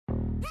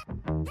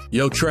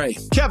Yo, Trey.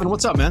 Kevin,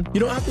 what's up, man? You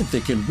know, I've been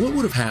thinking, what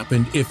would have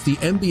happened if the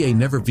NBA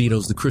never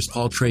vetoes the Chris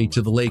Paul trade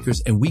to the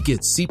Lakers and we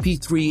get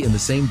CP3 in the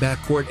same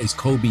backcourt as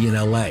Kobe in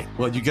LA?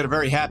 Well, you get a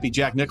very happy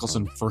Jack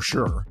Nicholson for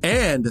sure.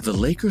 And the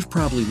Lakers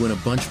probably win a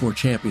bunch more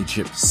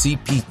championships.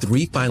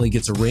 CP3 finally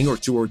gets a ring or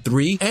 2 or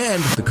 3,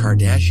 and the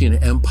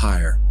Kardashian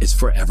empire is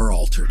forever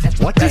altered.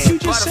 What did you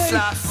just say?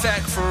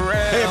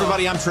 Hey,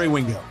 everybody, I'm Trey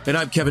Wingo. And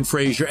I'm Kevin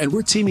Frazier, and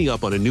we're teaming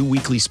up on a new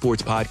weekly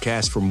sports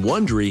podcast from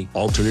Wondery,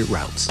 Alternate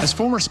Routes. As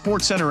former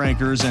Sports Center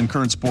anchors and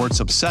current sports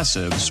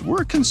obsessives,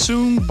 we're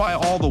consumed by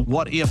all the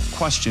what-if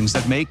questions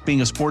that make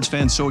being a sports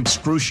fan so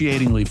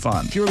excruciatingly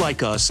fun. If you're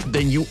like us,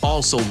 then you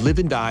also live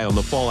and die on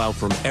the fallout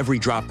from every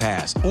drop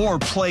pass. Or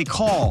play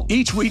call.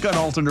 Each week on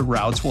Alternate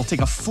Routes, we'll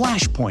take a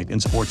flashpoint in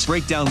sports,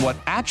 break down what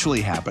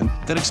actually happened,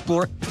 then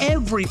explore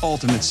every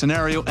alternate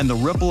scenario and the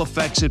ripple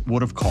effects it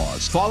would have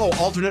caused. Follow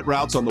Alternate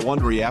Routes on the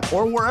Wondery app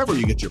or wherever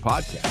you get your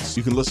podcasts.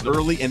 You can listen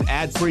early and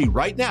ad-free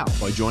right now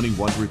by joining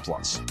Wondery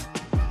Plus.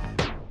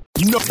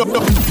 No one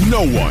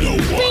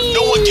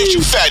gives you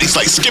fatties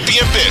like Skippy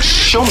and Bish.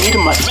 Show me the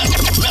money.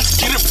 Let's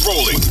get it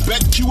rolling.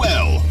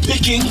 BetQL,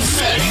 picking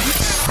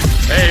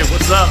fatties. Hey,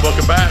 what's up?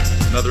 Welcome back.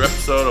 Another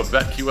episode of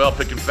BetQL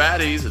Picking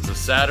Fatties. It's a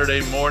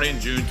Saturday morning,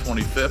 June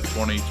 25th,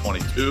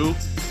 2022.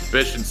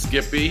 Bish and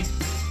Skippy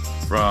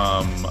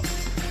from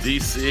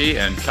DC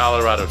and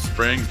Colorado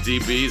Springs,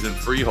 DBs and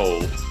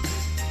Freehold.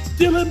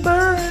 Dylan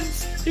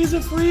Burns, he's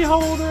a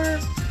freeholder.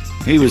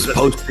 He was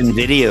posting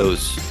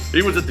videos.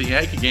 He was at the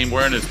Yankee game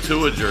wearing his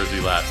Tua jersey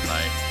last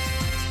night.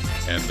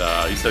 And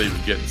he said he was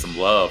getting some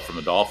love from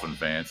the Dolphin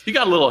fans. He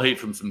got a little hate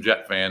from some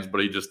Jet fans, but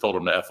he just told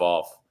them to F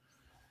off.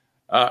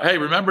 Hey,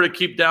 remember to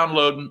keep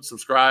downloading,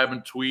 subscribe,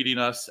 and tweeting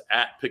us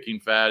at Picking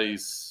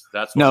Fatties.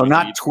 That's what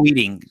not need.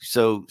 Tweeting.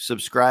 So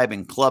subscribe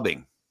and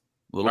clubbing.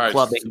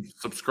 Clubbing.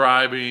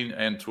 Subscribing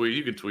and tweet.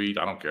 You can tweet.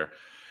 I don't care.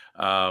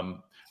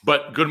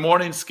 But good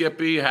morning,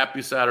 Skippy.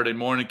 Happy Saturday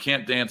morning.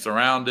 Can't dance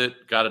around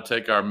it. Got to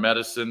take our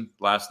medicine.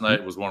 Last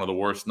night was one of the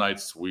worst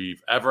nights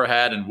we've ever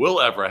had and will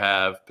ever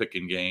have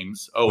picking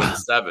games,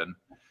 0-7.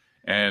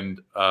 And,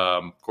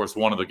 of course,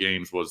 one of the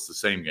games was the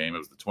same game. It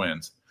was the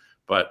Twins.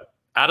 But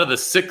out of the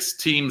 6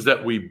 teams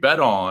that we bet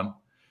on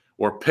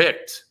or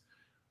picked,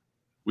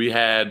 we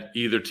had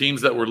either teams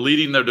that were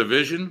leading their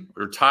division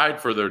or tied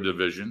for their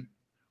division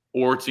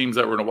or teams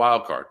that were in a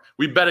wild card.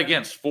 We bet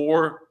against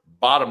 4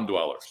 bottom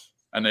dwellers.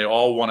 And they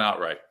all won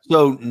outright.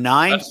 So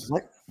 9.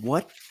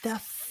 What the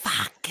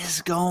fuck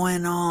is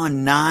going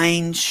on?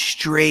 9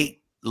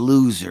 straight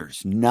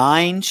losers.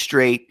 9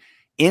 straight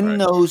in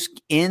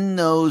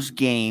those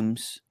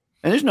games.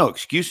 And there's no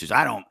excuses.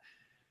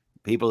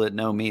 People that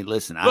know me,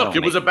 listen. Look,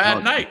 it was a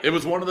bad night. It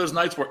was one of those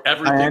nights where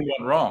everything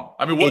went wrong.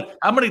 I mean,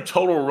 how many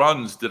total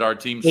runs did our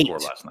team score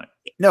last night?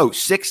 No,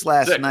 6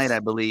 last night, I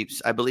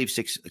believe. I believe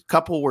 6. A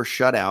couple were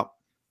shut out.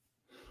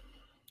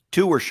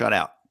 2 were shut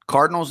out.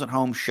 Cardinals at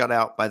home shut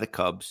out by the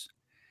Cubs.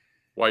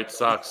 White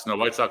Sox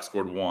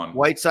scored 1.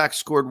 White Sox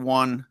scored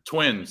 1.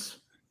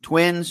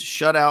 Twins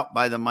shut out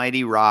by the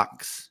mighty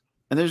Rocks.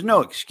 And there's no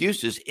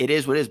excuses. It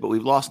is what it is, but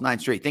we've lost 9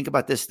 straight. Think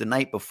about this the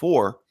night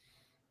before.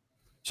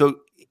 So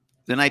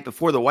the night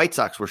before, the White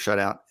Sox were shut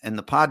out, and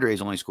the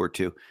Padres only scored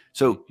 2.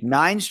 So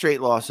 9 straight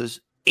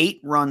losses,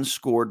 8 runs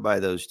scored by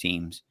those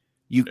teams.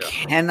 You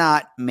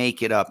cannot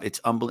make it up.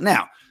 It's unbelievable.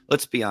 Now,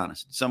 let's be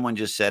honest. Someone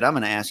just said, I'm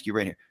going to ask you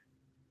right here.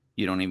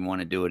 You don't even want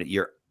to do it.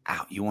 You're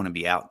out. You want to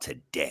be out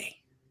today.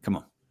 Come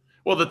on.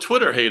 Well, the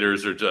Twitter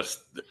haters are just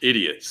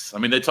idiots. I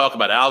mean, they talk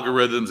about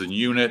algorithms and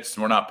units,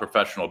 and we're not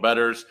professional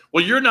bettors.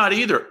 Well, you're not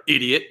either,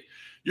 idiot.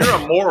 You're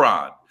a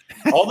moron.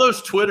 All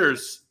those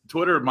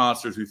Twitter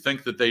monsters who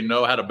think that they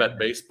know how to bet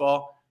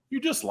baseball,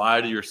 you just lie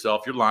to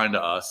yourself. You're lying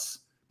to us.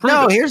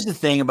 Here's the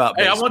thing about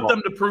baseball. I want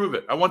them to prove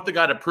it. I want the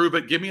guy to prove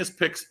it. Give me his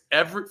picks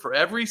for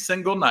every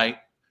single night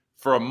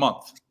for a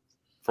month.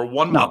 For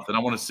 1 month, and I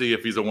want to see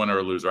if he's a winner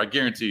or a loser. I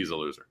guarantee he's a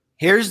loser.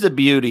 Here's the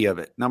beauty of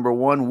it. Number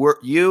one,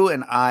 you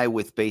and I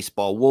with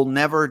baseball will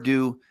never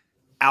do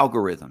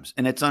algorithms,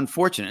 and it's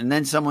unfortunate. And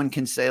then someone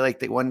can say, like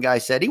the one guy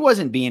said, he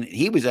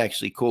was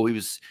actually cool.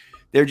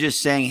 They're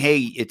just saying,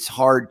 hey, it's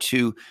hard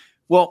to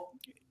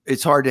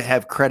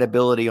have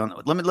credibility on.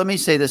 Let me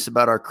say this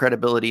about our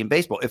credibility in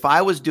baseball. If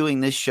I was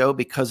doing this show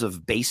because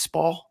of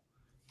baseball,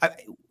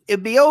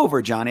 it'd be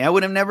over, Johnny. I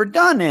would have never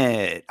done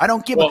it. I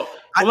don't give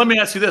let me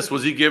ask you this.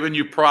 Was he giving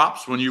you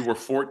props when you were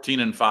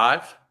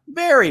 14-5?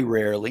 Very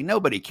rarely.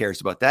 Nobody cares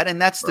about that.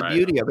 And that's the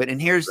beauty of it.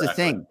 And here's the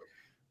thing.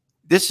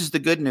 This is the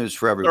good news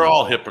for everyone. They're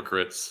all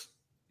hypocrites.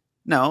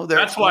 No,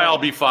 that's why I'll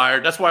be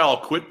fired. That's why I'll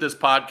quit this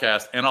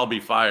podcast and I'll be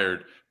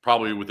fired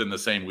probably within the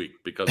same week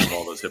because of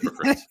all those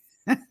hypocrites.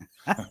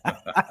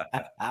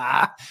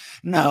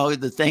 No,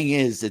 the thing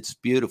is, it's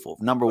beautiful.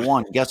 Number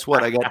one, guess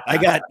what? I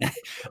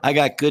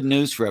got good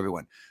news for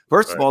everyone.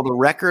 First of all, the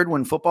record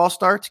when football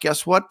starts,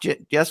 guess what?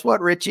 Guess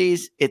what,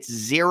 Richies? It's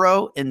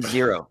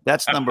 0-0.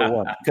 That's number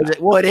one. Because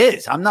it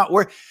is. I'm not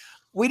worried.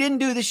 We didn't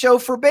do the show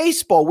for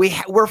baseball.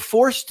 We're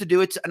forced to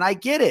do it, and I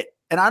get it.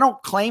 And I don't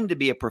claim to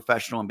be a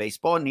professional in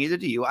baseball, and neither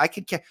do you.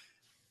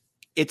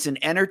 It's an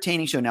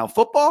entertaining show. Now,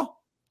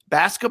 football,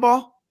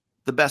 basketball,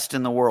 the best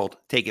in the world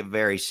take it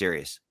very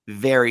serious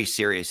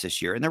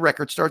this year. And the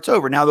record starts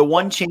over. Now, the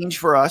one change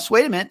for us,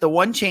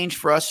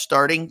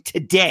 starting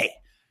today,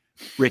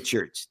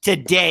 Richards,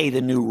 today,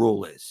 the new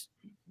rule is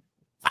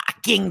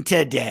fucking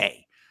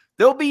today.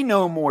 There'll be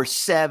no more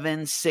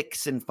 7,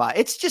 6, and 5.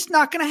 It's just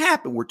not going to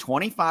happen. We're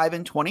 25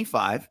 and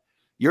 25.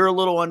 You're a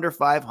little under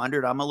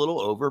 500. I'm a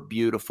little over.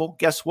 Beautiful.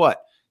 Guess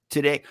what?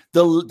 Today,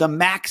 the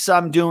max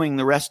I'm doing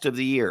the rest of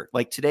the year.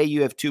 Like today,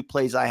 you have 2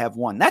 plays. I have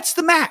 1. That's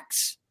the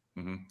max.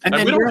 Mm-hmm. And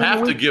we don't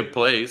have to give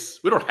plays.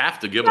 We don't have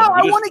to give them.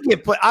 I want to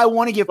give plays. I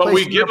want to give but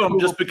plays. But we give them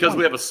just because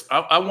we have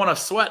I want to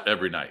sweat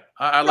every night.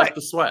 I like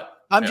to sweat.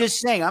 I'm just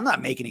saying, I'm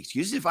not making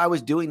excuses. If I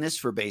was doing this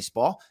for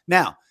baseball.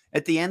 Now,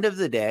 at the end of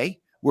the day,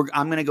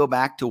 I'm going to go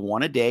back to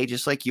 1 a day,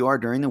 just like you are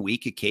during the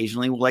week.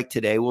 Occasionally, like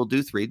today, we'll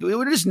do 3.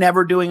 We're just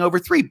never doing over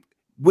 3.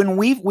 When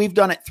we've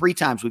done it 3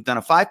 times, we've done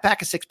a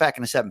 5-pack, a 6-pack,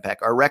 and a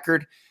 7-pack. Our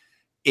record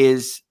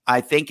is, I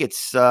think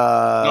it's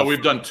no,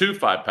 we've done 2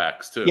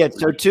 5-packs too. Yeah,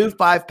 so 2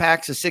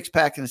 5-packs, a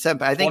 6-pack, and a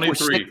 7-pack. I think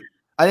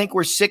 23.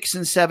 we're 6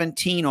 and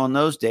 17 on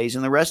those days,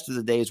 and the rest of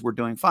the days we're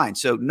doing fine.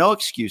 So no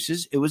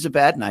excuses. It was a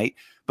bad night,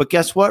 but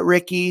guess what,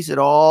 Rickies? It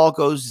all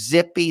goes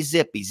zippy,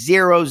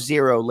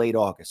 0-0 late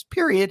August.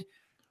 Period.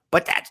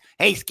 But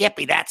hey,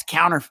 Skippy, that's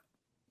counter.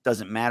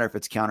 Doesn't matter if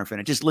it's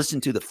counterfeit. Just listen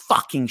to the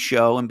fucking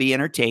show and be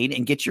entertained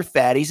and get your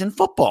fatties in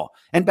football.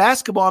 And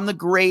basketball, I'm the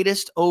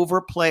greatest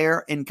over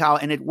player in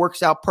college, and it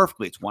works out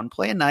perfectly. It's 1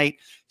 play a night,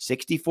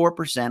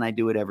 64%. I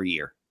do it every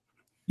year.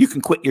 You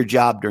can quit your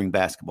job during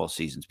basketball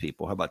seasons,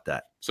 people. How about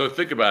that? So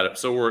think about it.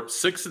 So we're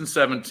 6 and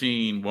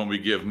 17 when we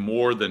give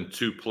more than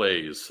 2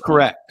 plays.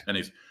 Correct.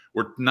 And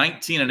we're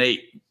 19 and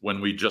 8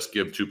 when we just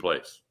give 2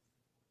 plays.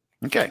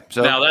 Okay,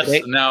 so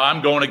now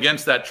I'm going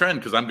against that trend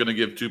because I'm going to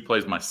give 2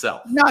 plays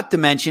myself. Not to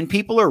mention,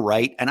 people are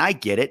right, and I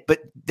get it, but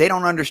they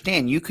don't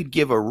understand. You could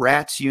give a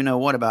rat's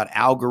you-know-what about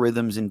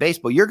algorithms in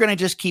baseball. You're going to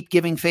just keep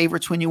giving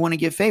favorites when you want to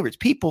give favorites.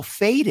 People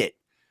fade it.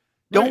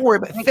 Don't worry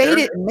about it. Fade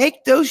it and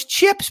make those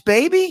chips,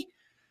 baby.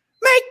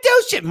 Make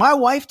those chips. My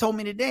wife told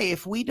me today,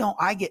 if we don't,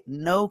 I get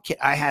no kit.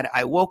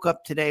 I woke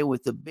up today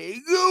with a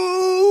big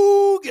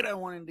and I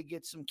wanted to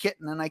get some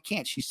kitten, and I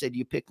can't. She said,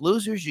 you pick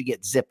losers, you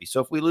get zippy. So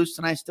if we lose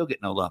tonight, I still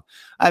get no love.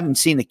 I haven't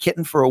seen a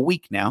kitten for a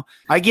week now.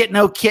 I get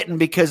no kitten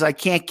because I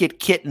can't get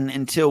kitten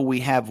until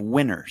we have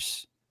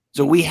winners.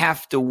 So we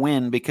have to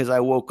win because I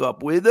woke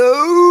up with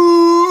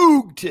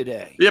oog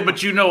today. Yeah,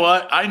 but you know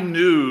what? I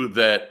knew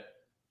that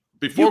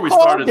before we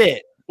started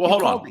it. Well,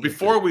 hold on.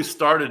 Before we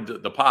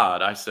started the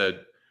pod, I said,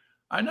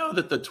 I know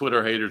that the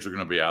Twitter haters are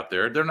going to be out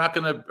there. They're not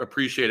going to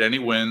appreciate any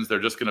wins. They're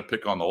just going to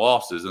pick on the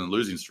losses and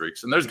losing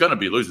streaks. And there's going to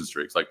be losing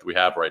streaks like we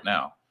have right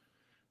now.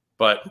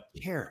 But who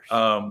cares?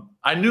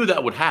 I knew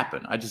that would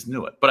happen. I just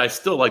knew it. But I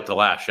still like to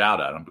lash out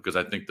at them because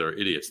I think they're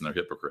idiots and they're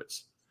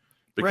hypocrites.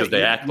 Because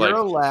they act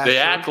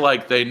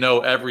like they know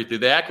everything.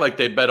 They act like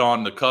they bet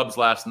on the Cubs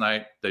last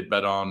night. They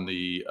bet on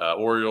the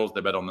Orioles. They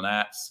bet on the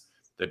Nats.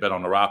 They bet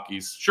on the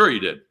Rockies. Sure you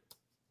did.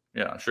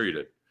 Yeah, sure you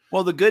did.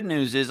 Well, the good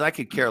news is I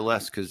could care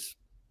less because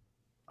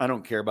I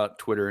don't care about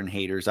Twitter and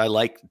haters. I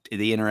like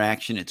the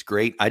interaction. It's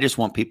great. I just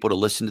want people to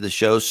listen to the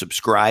show,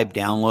 subscribe,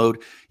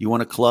 download. You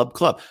want a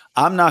club?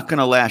 I'm not going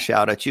to lash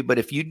out at you, but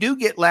if you do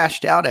get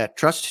lashed out at,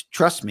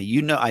 trust me,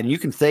 you know, and you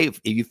can say,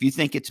 if you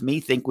think it's me,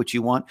 think what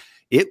you want.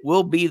 It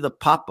will be the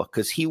papa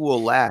because he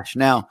will lash.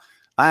 Now,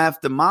 I have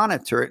to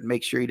monitor it and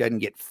make sure he doesn't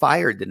get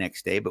fired the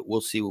next day, but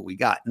we'll see what we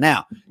got.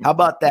 Now, how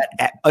about that?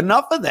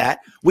 Enough of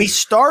that. We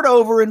start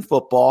over in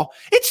football.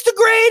 It's the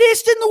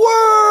greatest in the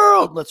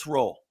world. Let's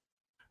roll.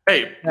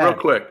 Hey, real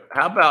quick,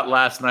 how about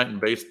last night in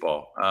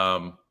baseball?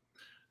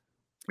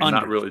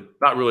 Not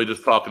really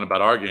just talking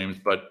about our games,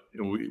 but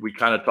we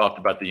kind of talked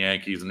about the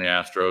Yankees and the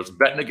Astros.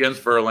 Betting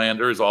against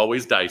Verlander is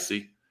always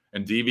dicey,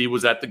 and DV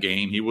was at the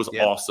game. He was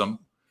awesome.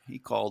 He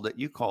called it.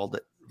 You called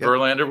it.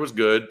 Verlander was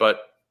good,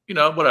 but,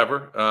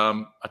 whatever.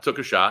 I took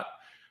a shot.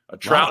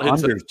 Trout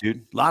hits unders,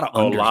 dude. A lot of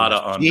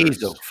unders.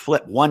 Jeez,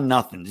 flip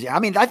 1-0. I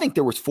mean, I think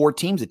there was 4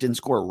 teams that didn't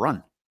score a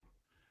run.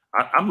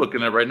 I'm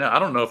looking at right now. I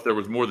don't know if there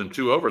was more than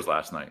 2 overs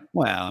last night.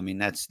 Well, I mean,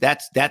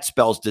 that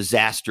spells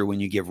disaster when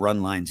you give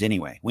run lines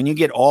anyway. When you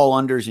get all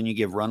unders and you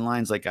give run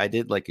lines like I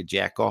did, like a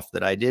jack off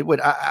that I did.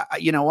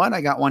 You know what?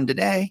 I got one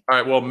today. All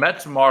right. Well,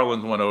 Mets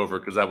Marlins went over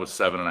because that was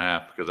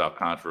 7.5 because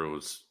Alcantara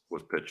was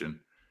pitching.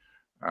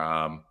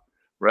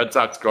 Red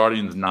Sox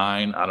Guardians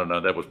 9. I don't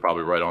know. That was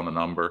probably right on the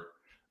number.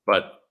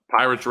 But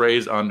Pirates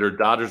Rays under,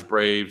 Dodgers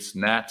Braves,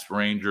 Nats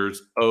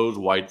Rangers, O's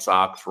White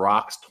Sox,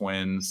 Rocks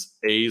Twins,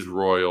 A's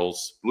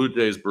Royals, Blue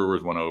Jays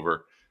Brewers went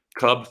over,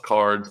 Cubs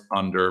Cards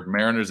under,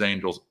 Mariners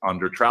Angels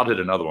under. Trout hit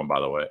another one, by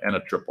the way, and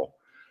a triple.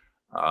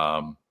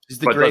 But it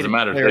doesn't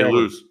matter.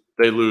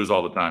 They lose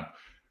all the time.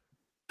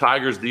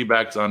 Tigers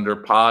D-backs under,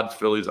 Pods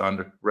Phillies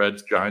under,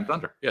 Reds Giants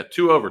under. Yeah,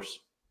 2 overs.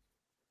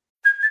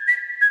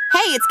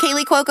 Hey, it's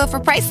Kaylee Cuoco for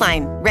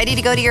Priceline. Ready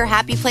to go to your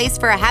happy place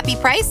for a happy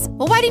price?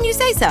 Well, why didn't you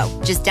say so?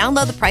 Just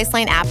download the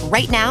Priceline app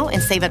right now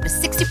and save up to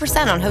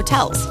 60% on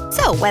hotels.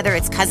 So whether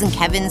it's Cousin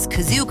Kevin's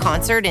Kazoo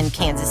Concert in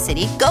Kansas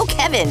City, go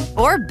Kevin,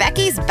 or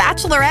Becky's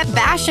Bachelorette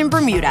Bash in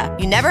Bermuda,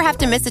 you never have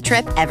to miss a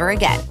trip ever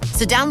again.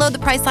 So download the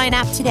Priceline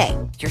app today.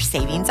 Your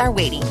savings are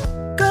waiting.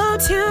 Go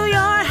to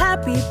your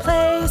happy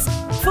place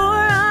for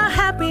a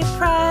happy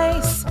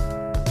price.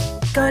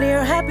 Go to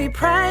your happy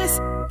price,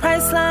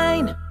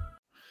 Priceline.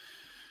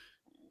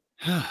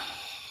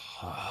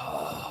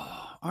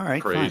 All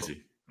right.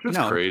 Crazy. Fine.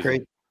 Just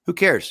crazy. Who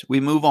cares? We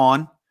move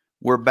on.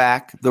 We're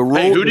back. The rule.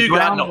 Hey, who do you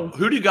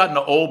got in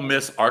the Ole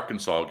Miss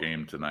Arkansas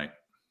game tonight?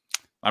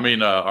 I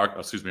mean,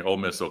 Ole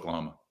Miss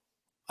Oklahoma.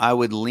 I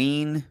would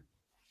lean.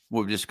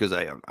 Well, just because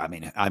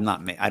I'm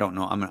not. I don't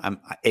know.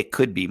 It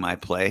could be my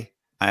play.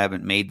 I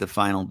haven't made the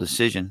final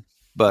decision,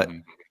 but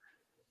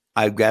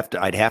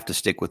I'd have to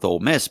stick with Ole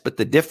Miss. But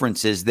the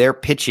difference is their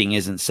pitching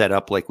isn't set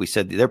up like we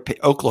said.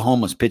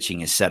 Oklahoma's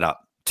pitching is set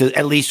up to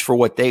at least for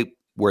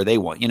where they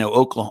want.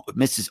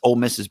 Ole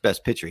Miss's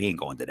best pitcher. He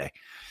ain't going today.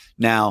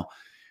 Now,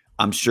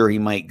 I'm sure he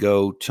might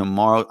go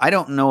tomorrow. I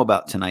don't know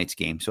about tonight's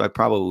game, so I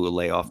probably will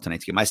lay off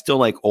tonight's game. I still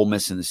like Ole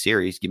Miss in the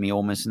series. Give me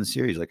Ole Miss in the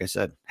series, like I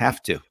said.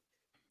 Have to.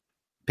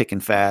 Picking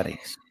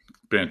fatties.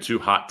 Been two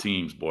hot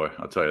teams, boy.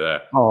 I'll tell you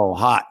that. Oh,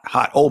 hot.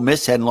 Ole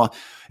Miss hadn't lost.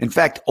 In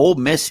fact, Ole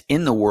Miss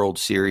in the World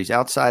Series,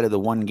 outside of the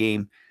one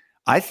game,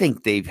 I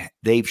think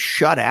they've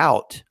shut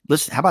out.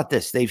 Listen, how about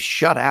this? They've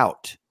shut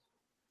out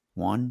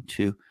 1,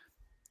 2.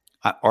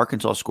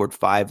 Arkansas scored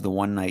 5 the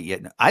one night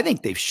yet. I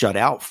think they've shut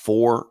out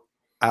 4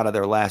 out of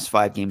their last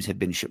 5 games have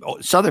been shut.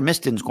 Southern Miss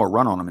didn't score a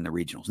run on them in the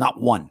regionals.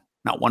 Not one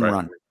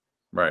run.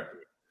 Right.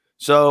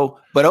 So,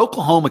 but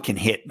Oklahoma can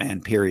hit, man,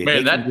 period.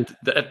 Man,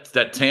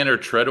 that Tanner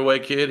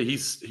Treadaway kid,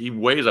 he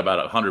weighs about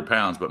 100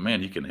 pounds, but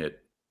man, he can hit.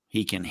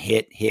 He can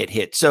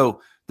hit.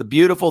 So the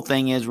beautiful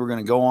thing is we're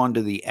going to go on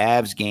to the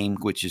Avs game,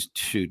 which is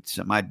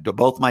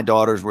both my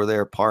daughters were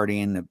there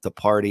partying the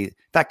party. In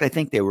fact, I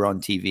think they were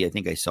on TV. I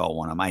think I saw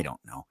one of them. I don't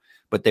know,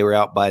 but they were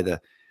out there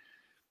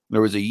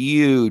was a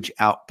huge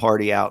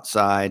party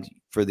outside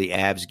for the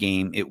Avs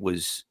game. It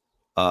was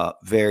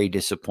very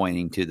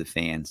disappointing to the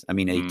fans. I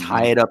mean, they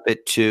tie it up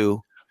at 2.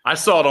 I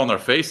saw it on their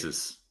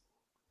faces.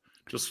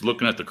 Just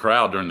looking at the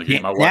crowd during the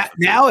game.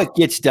 Now it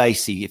gets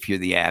dicey if you're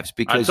the Avs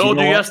because I told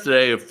you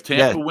yesterday if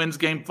Tampa wins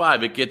Game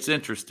 5, it gets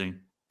interesting.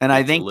 And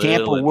I think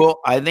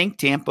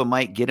Tampa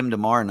might get him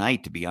tomorrow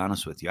night. To be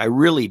honest with you, I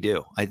really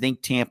do. I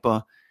think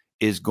Tampa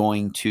is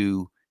going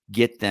to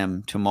get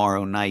them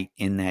tomorrow night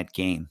in that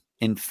game.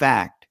 In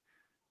fact,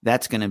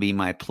 that's going to be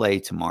my play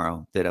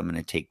tomorrow. That I'm going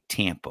to take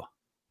Tampa.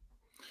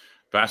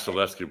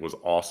 Vasilevsky was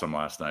awesome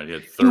last night. He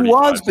had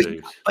 35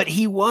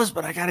 saves.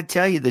 But I got to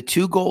tell you, the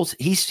 2 goals,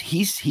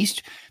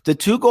 the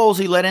 2 goals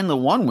he let in, the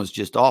one was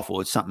just awful.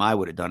 It's something I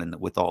would have done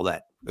with all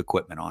that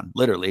equipment on.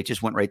 Literally, it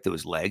just went right through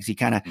his legs. He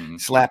kind of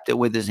slapped it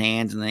with his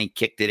hands and then he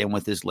kicked it in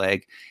with his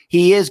leg.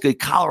 He is good.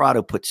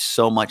 Colorado puts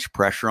so much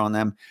pressure on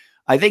them.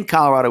 I think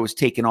Colorado was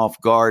taken off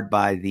guard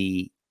by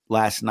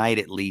last night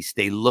at least.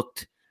 They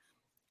looked.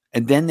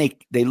 And then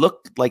they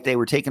looked like they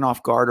were taken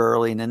off guard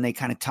early, and then they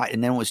kind of tied,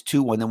 and then it was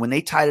 2-1. Then when they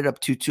tied it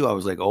up 2-2, I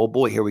was like, oh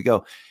boy, here we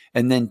go.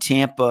 And then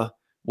Tampa,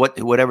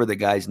 whatever the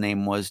guy's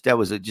name was, that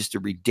was just a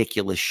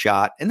ridiculous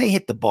shot. And they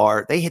hit the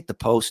bar, they hit the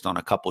post on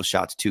a couple of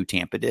shots too.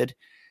 Tampa did,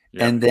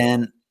 and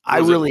then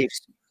was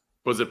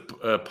it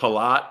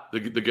Palat,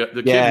 the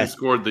kid who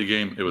scored the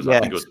game? It was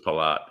I think it was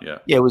Palat. Yeah,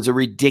 it was a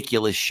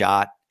ridiculous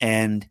shot,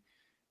 and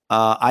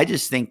I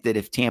just think that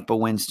if Tampa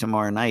wins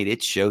tomorrow night,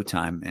 it's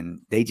showtime,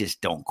 and they just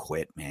don't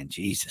quit, man.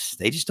 Jesus,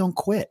 they just don't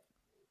quit.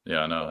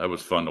 Yeah, I know. That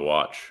was fun to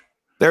watch.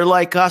 They're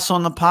like us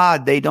on the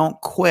pod. They don't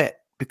quit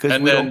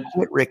because we don't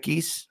quit,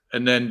 Rickies.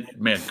 And then,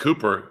 man,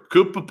 Cooper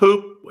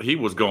Poop, he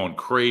was going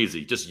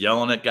crazy, just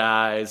yelling at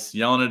guys,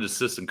 yelling at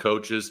assistant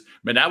coaches.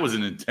 Man, that was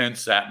an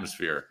intense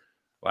atmosphere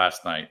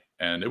last night,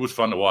 and it was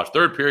fun to watch.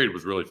 Third period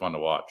was really fun to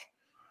watch.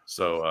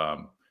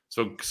 So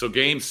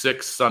Game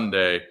 6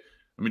 Sunday.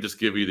 Let me just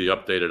give you the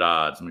updated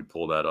odds. Let me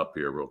pull that up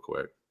here real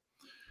quick.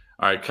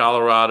 All right,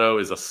 Colorado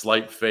is a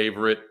slight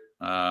favorite.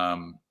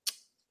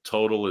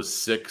 Total is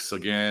 6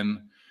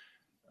 again.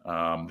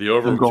 The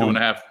over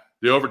 2.5.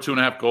 The over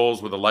 2.5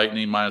 goals with the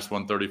Lightning minus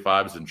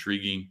 135 is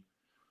intriguing.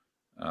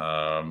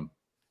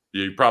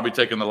 You're probably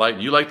taking the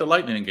Lightning. You like the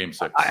Lightning in Game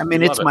 6. I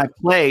mean, it's my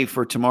play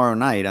for tomorrow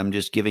night. I'm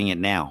just giving it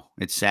now.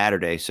 It's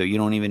Saturday, so you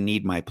don't even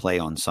need my play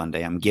on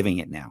Sunday. I'm giving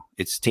it now.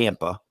 It's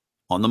Tampa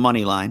on the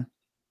money line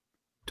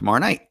tomorrow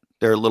night.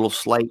 They're a little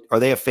slight. Are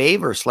they a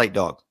fave or a slight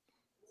dog?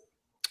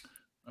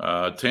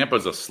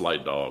 Tampa's a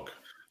slight dog.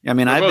 I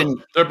mean,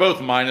 they're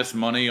both minus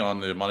money on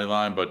the money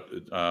line, but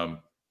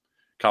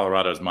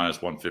Colorado's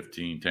minus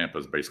 115.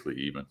 Tampa's basically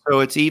even.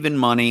 So it's even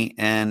money.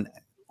 And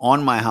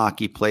on my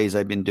hockey plays,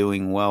 I've been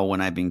doing well when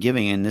I've been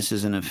giving, and this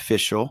is an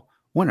official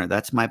winner.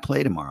 That's my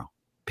play tomorrow.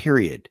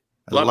 Period.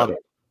 I love it.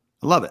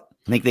 I love it.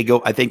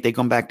 I think they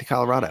come back to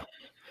Colorado.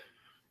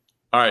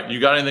 All right. You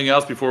got anything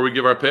else before we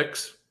give our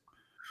picks?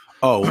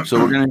 Oh, so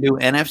we're going to do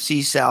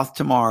NFC South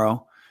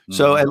tomorrow.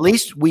 So at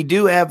least we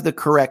do have the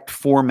correct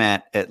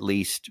format, at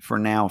least for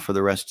now, for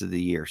the rest of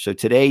the year. So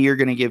today you're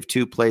going to give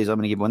 2 plays. I'm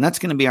going to give one. That's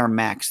going to be our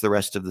max the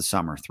rest of the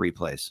summer, 3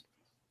 plays.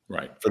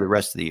 Right. For the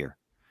rest of the year.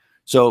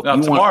 So now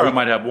tomorrow I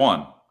might have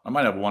one. I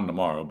might have one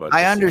tomorrow, but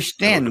I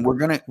understand.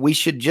 We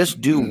should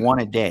just do one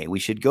a day. We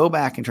should go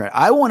back and try.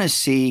 I want to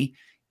see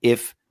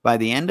if by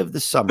the end of the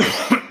summer,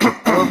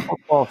 before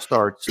football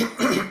starts,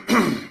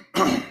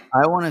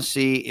 I want to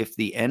see if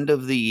the end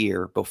of the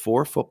year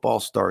before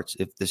football starts,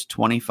 if this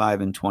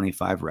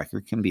 25-25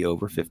 record can be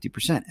over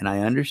 50%. And I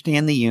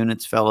understand the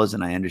units, fellas,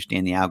 and I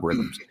understand the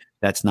algorithms.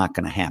 That's not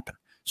going to happen.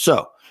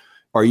 So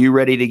are you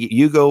ready to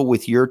you go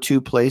with your 2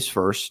 plays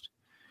first?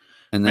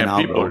 And then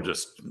people are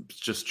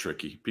just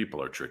tricky.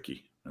 People are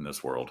tricky in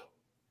this world.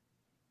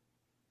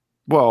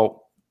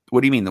 Well,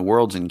 what do you mean? The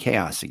world's in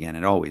chaos again.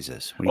 It always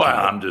is. Well,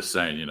 I'm just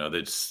saying,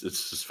 it's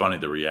just funny,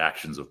 the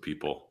reactions of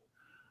people.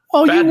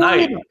 Oh, bad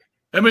night.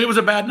 I mean, it was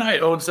a bad night,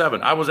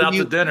 0-7. I was out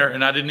to dinner,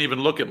 and I didn't even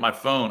look at my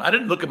phone. I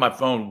didn't look at my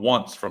phone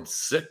once from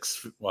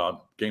 6.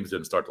 Well, games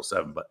didn't start till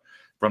 7, but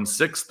from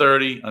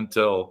 6:30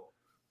 until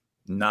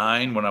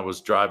 9 when I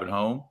was driving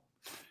home.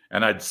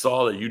 And I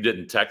saw that you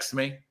didn't text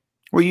me.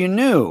 Well, you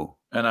knew.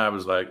 And I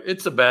was like,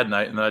 it's a bad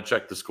night. And then I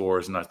checked the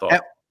scores, and I thought,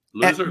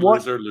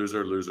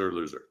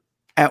 loser.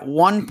 At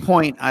one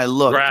point, I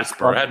looked.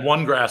 Grasper. I had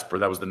one grasper.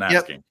 That was the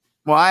Nats game.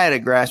 Well, I had a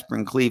grasper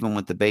in Cleveland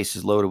with the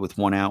bases loaded with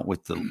 1 out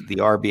with the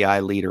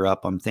RBI leader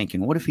up. I'm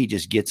thinking, what if he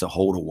just gets a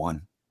hold of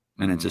one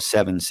and it's a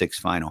 7-6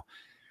 final?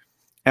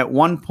 At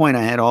one point,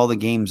 I had all the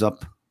games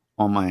up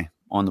on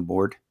the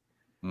board,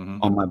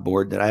 on my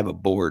board. That I have a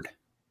board,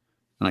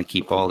 and I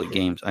keep all the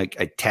games. I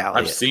tally.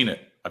 I've seen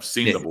it. I've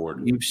seen the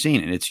board. You've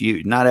seen it. It's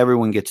you. Not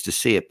everyone gets to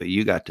see it, but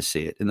you got to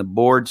see it. And the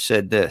board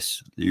said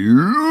this: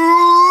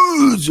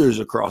 losers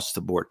across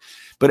the board.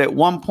 But at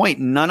one point,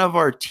 none of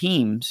our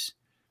teams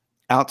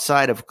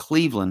outside of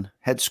Cleveland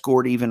had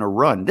scored even a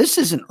run. This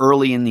isn't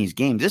early in these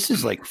games. This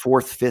is like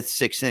 4th, 5th,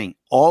 6th inning.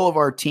 All of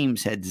our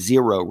teams had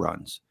 0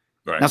 runs.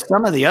 Right. Now,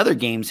 some of the other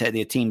games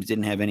the teams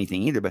didn't have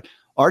anything either, but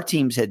our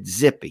teams had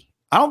zippy.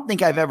 I don't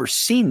think I've ever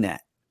seen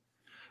that.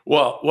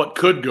 Well, what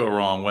could go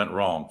wrong went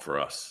wrong for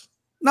us.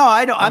 No,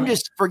 I don't.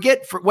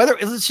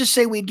 Let's just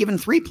say we'd given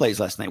 3 plays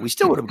last night. We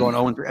still would have gone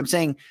 0-3. I'm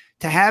saying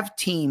to have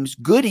teams,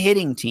 good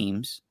hitting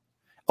teams.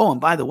 Oh,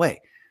 and by the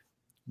way,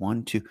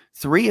 1, 2,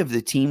 3 of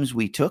the teams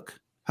we took.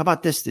 How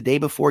about this? The day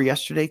before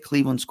yesterday,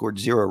 Cleveland scored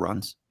 0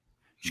 runs.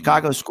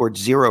 Chicago scored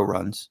 0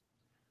 runs.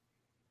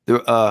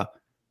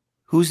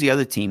 Who's the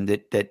other team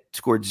that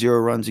scored 0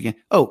 runs again?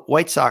 Oh,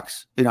 White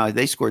Sox.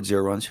 They scored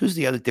 0 runs. Who's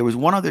the other? There was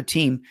one other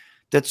team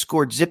that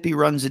scored zippy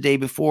runs the day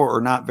before,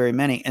 or not very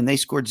many, and they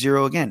scored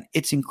 0 again.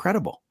 It's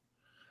incredible.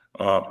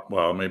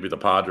 Well, maybe the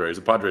Padres.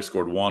 The Padres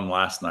scored 1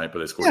 last night, but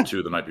they scored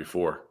 2 the night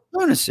before.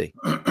 Lunacy.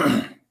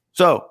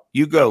 So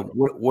you go.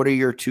 What are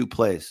your 2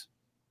 plays?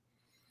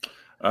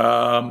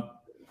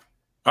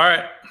 All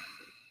right.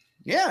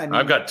 Yeah.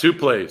 I've got 2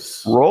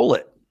 plays. Roll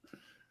it.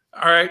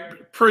 All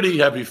right. Pretty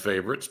heavy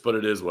favorites, but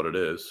it is what it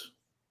is.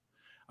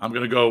 I'm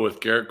going to go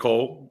with Garrett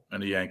Cole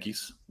and the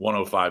Yankees.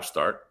 105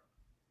 start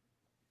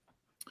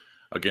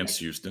against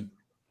Houston.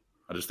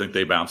 I just think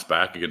they bounce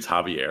back against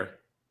Javier.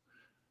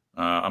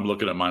 I'm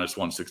looking at minus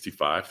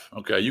 165.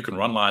 Okay, you can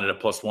run line it at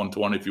plus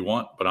 120 if you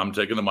want, but I'm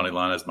taking the money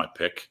line as my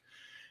pick.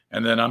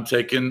 And then I'm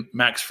taking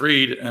Max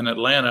Fried and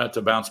Atlanta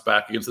to bounce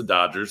back against the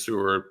Dodgers, who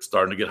are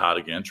starting to get hot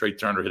again. Trey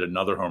Turner hit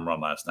another home run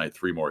last night,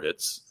 3 more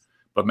hits.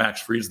 But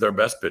Max Fried's their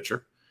best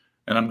pitcher.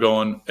 And I'm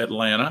going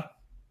Atlanta,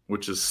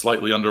 which is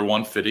slightly under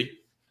 150.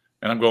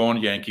 And I'm going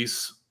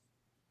Yankees,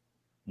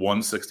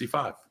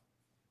 165.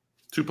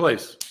 2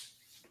 plays.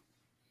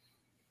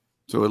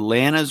 So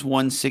Atlanta's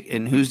 160.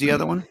 And who's the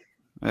other one?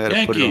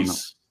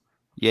 Yankees.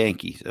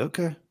 Yankees.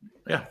 Okay.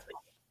 Yeah.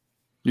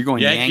 You're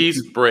going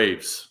Yankees,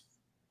 Braves.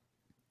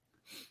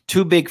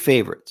 2 big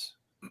favorites.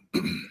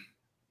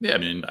 Yeah, I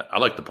mean, I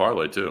like the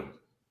parlay too.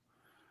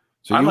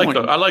 So I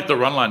like the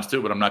run lines too,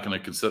 but I'm not going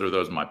to consider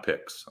those my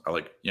picks. I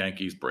like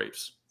Yankees,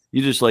 Braves.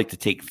 You just like to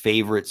take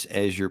favorites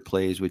as your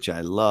plays, which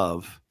I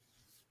love,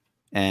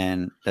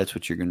 and that's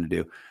what you're going to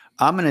do.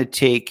 I'm going to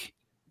take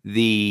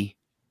the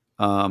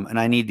and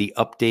I need the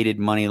updated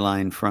money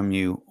line from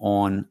you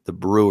on the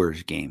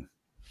Brewers game.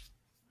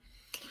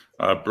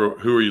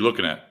 Who are you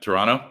looking at?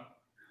 Toronto?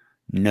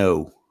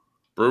 No.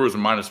 Brewers are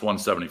minus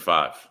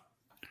 175.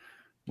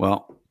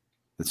 Well,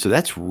 so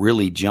that's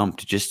really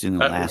jumped just in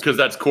the last. Because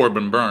that's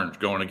Corbin Burns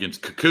going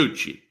against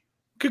Kikuchi.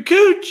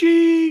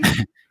 Kikuchi!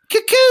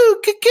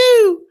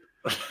 Cuckoo!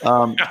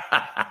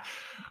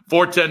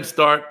 410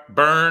 start.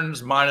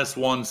 Burns minus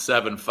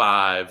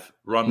 175.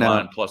 Run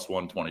line plus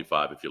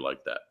 125 if you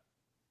like that.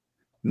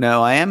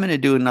 No, I am going to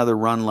do another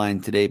run line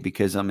today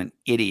because I'm an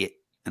idiot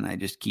and I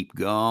just keep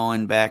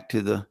going back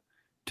to the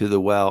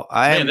well.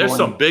 There's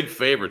some big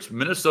favorites.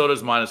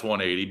 Minnesota's minus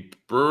 180,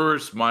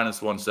 Brewers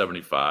minus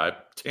 175,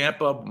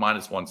 Tampa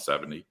minus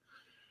 170,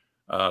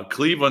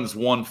 Cleveland's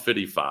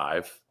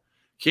 155,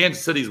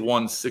 Kansas City's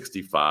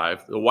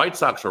 165, the White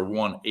Sox are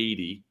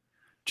 180,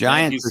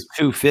 Giants are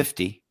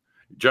 250.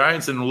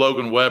 Giants and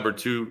Logan Webb are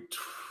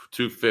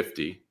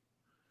 250.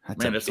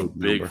 There's some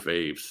big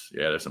faves.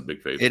 Yeah, there's some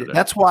big faves today.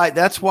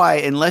 That's why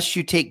unless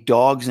you take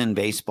dogs in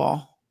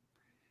baseball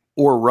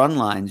or run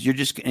lines,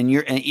 and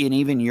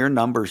even your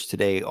numbers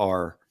today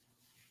are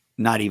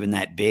not even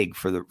that big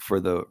for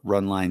the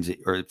run lines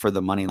or for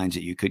the money lines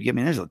that you could get. I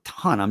mean, there's a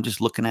ton. I'm just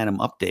looking at them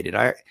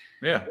updated.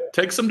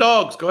 Take some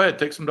dogs. Go ahead,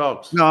 take some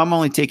dogs. No, I'm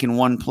only taking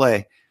one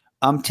play.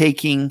 I'm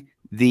taking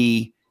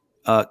the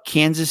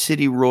Kansas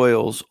City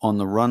Royals on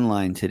the run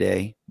line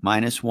today,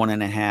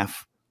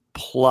 -1.5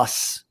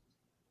 plus.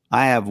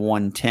 I have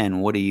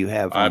 110. What do you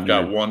have? I've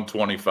got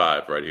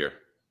 125 right here.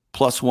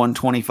 Plus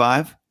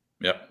 125?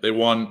 Yeah. They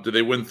won. Did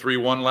they win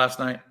 3-1 last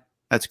night?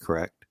 That's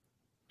correct.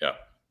 Yeah.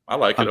 I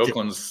like it.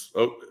 Oakland's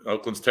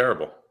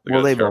terrible. They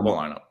got a terrible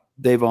lineup.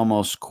 They've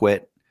almost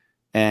quit.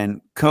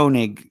 And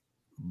Koenig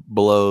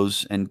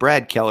blows, and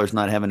Brad Keller's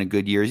not having a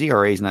good year. His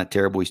ERA is not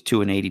terrible. He's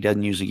 2-8. He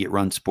doesn't usually get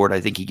run support. I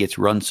think he gets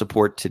run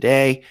support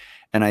today.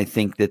 And I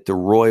think that the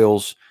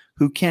Royals,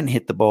 who can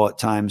hit the ball at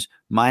times,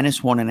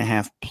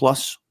 -1.5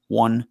 plus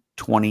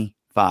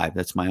 125.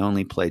 That's my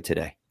only play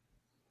today.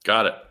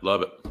 Got it.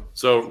 Love it.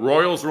 So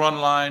Royals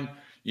run line,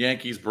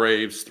 Yankees,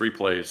 Braves, 3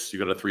 plays. You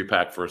got a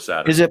 3-pack for a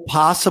Saturday. Is it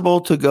possible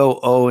to go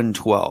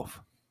 0-12?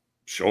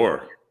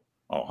 Sure.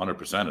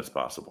 100% it's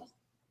possible.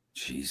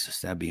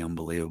 Jesus, that'd be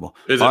unbelievable.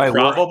 Is it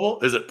probable?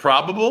 Is it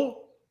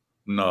probable?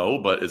 No,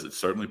 but is it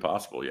certainly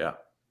possible? Yeah.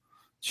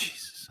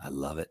 Jesus, I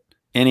love it.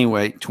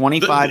 Anyway,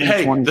 25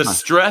 and 25. The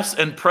stress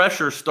and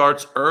pressure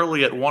starts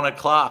early at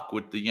 1:00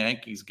 with the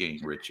Yankees game,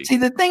 Richie. See,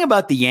 the thing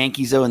about the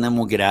Yankees, though, and then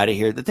we'll get out of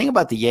here. The thing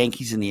about the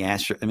Yankees and the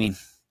Astros, I mean,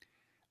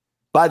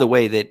 by the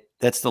way,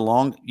 that's the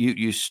long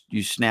you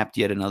snapped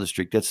yet another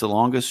streak. That's the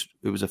longest.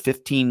 It was a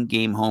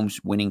 15-game home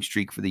winning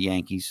streak for the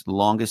Yankees, the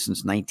longest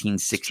since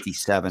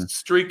 1967.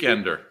 Streak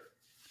ender.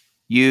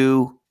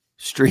 You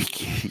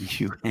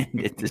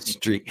ended the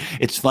streak.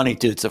 It's funny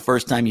too. It's the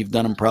first time you've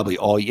done them probably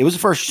all year. It was the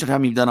first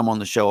time you've done them on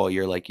the show all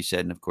year, like you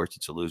said, and of course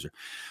it's a loser.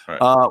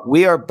 Right.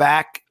 We are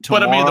back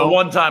tomorrow. But I mean, the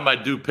one time I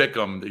do pick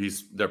them,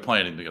 they're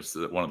playing against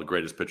one of the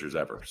greatest pitchers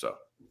ever. So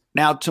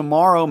now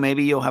tomorrow,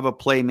 maybe you'll have a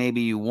play,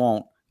 maybe you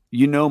won't.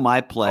 You know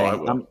my play.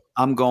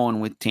 I'm going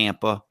with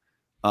Tampa.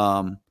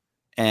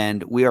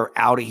 And we are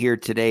out of here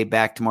today,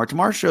 back tomorrow.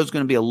 Tomorrow's show is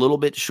going to be a little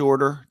bit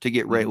shorter to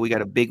get ready. We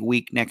got a big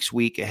week next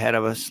week ahead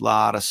of us. A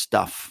lot of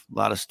stuff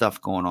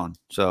going on.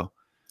 So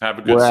have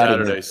a good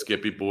Saturday,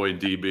 Skippy Boy and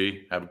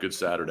DB. Have a good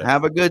Saturday.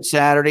 Have a good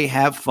Saturday.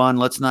 Have fun.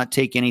 Let's not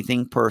take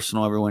anything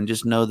personal, everyone.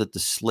 Just know that the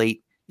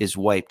slate is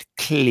wiped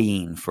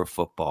clean for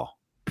football.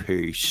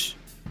 Peace.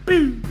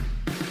 Boom.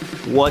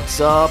 What's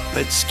up?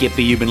 It's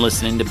Skippy. You've been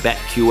listening to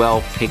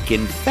BetQL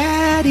Pickin'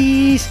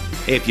 Fatties.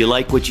 If you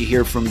like what you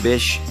hear from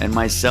Bish and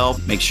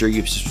myself, make sure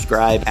you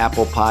subscribe.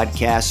 Apple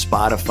Podcasts,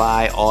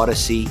 Spotify,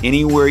 Odyssey,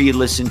 anywhere you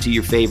listen to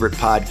your favorite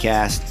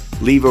podcast.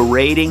 Leave a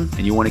rating,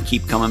 and you want to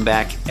keep coming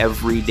back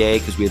every day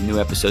because we have new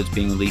episodes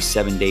being released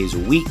 7 days a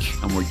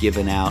week, and we're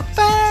giving out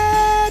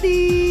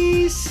fatties.